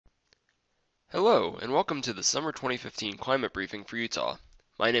Hello, and welcome to the Summer 2015 Climate Briefing for Utah.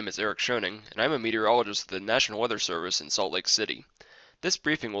 My name is Eric Schoening, and I'm a meteorologist with the National Weather Service in Salt Lake City. This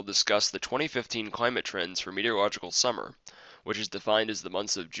briefing will discuss the 2015 climate trends for meteorological summer, which is defined as the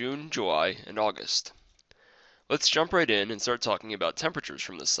months of June, July, and August. Let's jump right in and start talking about temperatures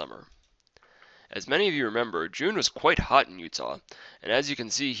from this summer. As many of you remember, June was quite hot in Utah, and as you can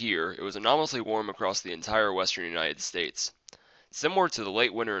see here, it was anomalously warm across the entire western United States. Similar to the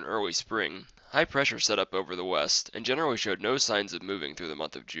late winter and early spring, high pressure set up over the west and generally showed no signs of moving through the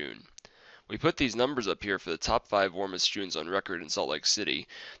month of June. We put these numbers up here for the top 5 warmest Junes on record in Salt Lake City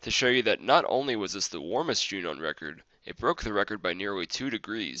to show you that not only was this the warmest June on record, it broke the record by nearly 2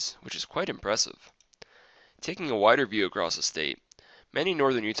 degrees, which is quite impressive. Taking a wider view across the state, many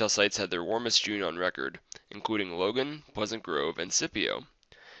northern Utah sites had their warmest June on record, including Logan, Pleasant Grove, and Scipio.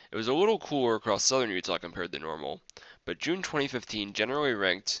 It was a little cooler across southern Utah compared to normal, but June 2015 generally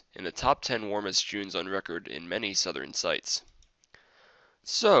ranked in the top 10 warmest Junes on record in many southern sites.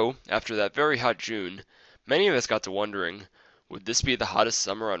 So, after that very hot June, many of us got to wondering, would this be the hottest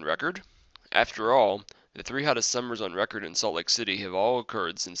summer on record? After all, the 3 hottest summers on record in Salt Lake City have all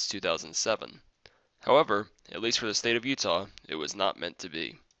occurred since 2007. However, at least for the state of Utah, it was not meant to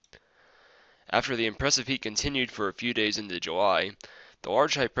be. After the impressive heat continued for a few days into July, the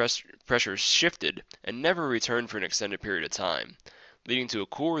large high pressure shifted and never returned for an extended period of time, leading to a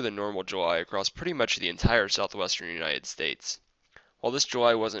cooler than normal July across pretty much the entire southwestern United States. While this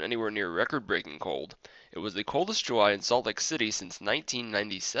July wasn't anywhere near record-breaking cold, it was the coldest July in Salt Lake City since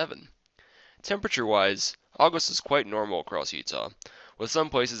 1997. Temperature-wise, August was quite normal across Utah, with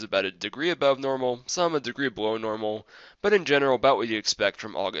some places about a degree above normal, some a degree below normal, but in general about what you'd expect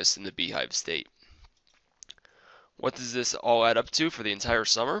from August in the Beehive State. What does this all add up to for the entire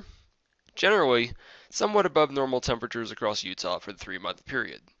summer? Generally, somewhat above normal temperatures across Utah for the 3-month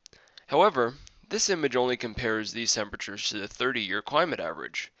period. However, this image only compares these temperatures to the 30-year climate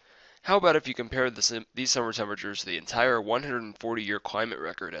average. How about if you compare these summer temperatures to the entire 140-year climate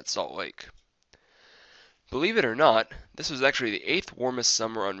record at Salt Lake? Believe it or not, this was actually the 8th warmest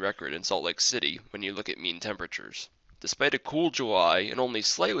summer on record in Salt Lake City when you look at mean temperatures. Despite a cool July and only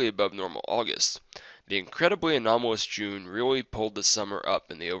slightly above normal August, the incredibly anomalous June really pulled the summer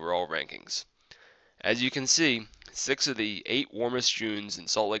up in the overall rankings. As you can see, 6 of the 8 warmest Junes in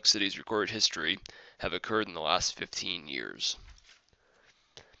Salt Lake City's recorded history have occurred in the last 15 years.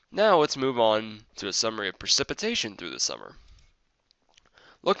 Now let's move on to a summary of precipitation through the summer.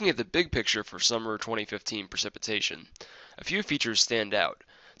 Looking at the big picture for summer 2015 precipitation, a few features stand out,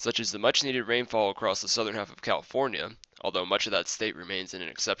 such as the much-needed rainfall across the southern half of California, although much of that state remains in an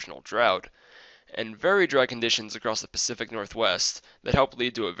exceptional drought, and very dry conditions across the Pacific Northwest that helped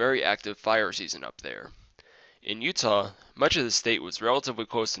lead to a very active fire season up there. In Utah, much of the state was relatively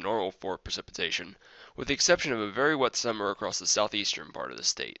close to normal for precipitation, with the exception of a very wet summer across the southeastern part of the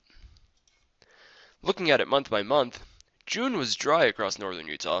state. Looking at it month by month, June was dry across northern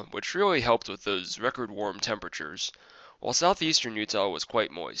Utah, which really helped with those record warm temperatures, while southeastern Utah was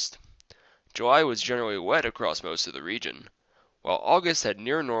quite moist. July was generally wet across most of the region, while August had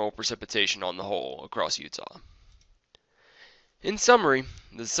near normal precipitation on the whole across Utah. In summary,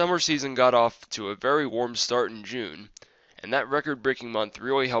 the summer season got off to a very warm start in June, and that record-breaking month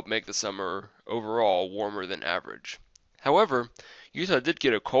really helped make the summer overall warmer than average. However, Utah did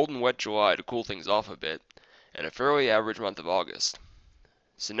get a cold and wet July to cool things off a bit, and a fairly average month of August.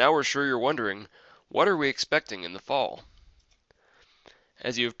 So now we're sure you're wondering, what are we expecting in the fall?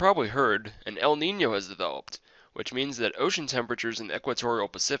 As you have probably heard, an El Niño has developed, which means that ocean temperatures in the equatorial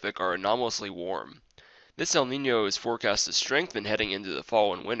Pacific are anomalously warm. This El Niño is forecast to strengthen heading into the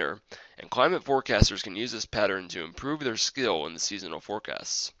fall and winter, and climate forecasters can use this pattern to improve their skill in the seasonal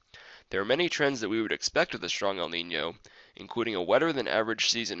forecasts. There are many trends that we would expect with a strong El Niño, including a wetter than average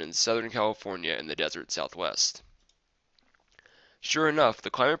season in Southern California and the desert Southwest. Sure enough,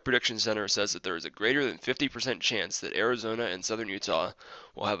 the Climate Prediction Center says that there is a greater than 50% chance that Arizona and southern Utah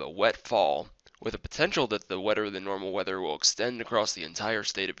will have a wet fall, with a potential that the wetter than normal weather will extend across the entire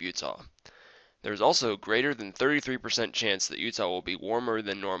state of Utah. There is also a greater than 33% chance that Utah will be warmer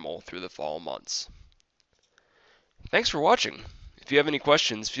than normal through the fall months. Thanks for watching. If you have any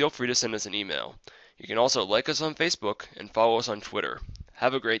questions, feel free to send us an email. You can also like us on Facebook and follow us on Twitter.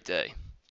 Have a great day.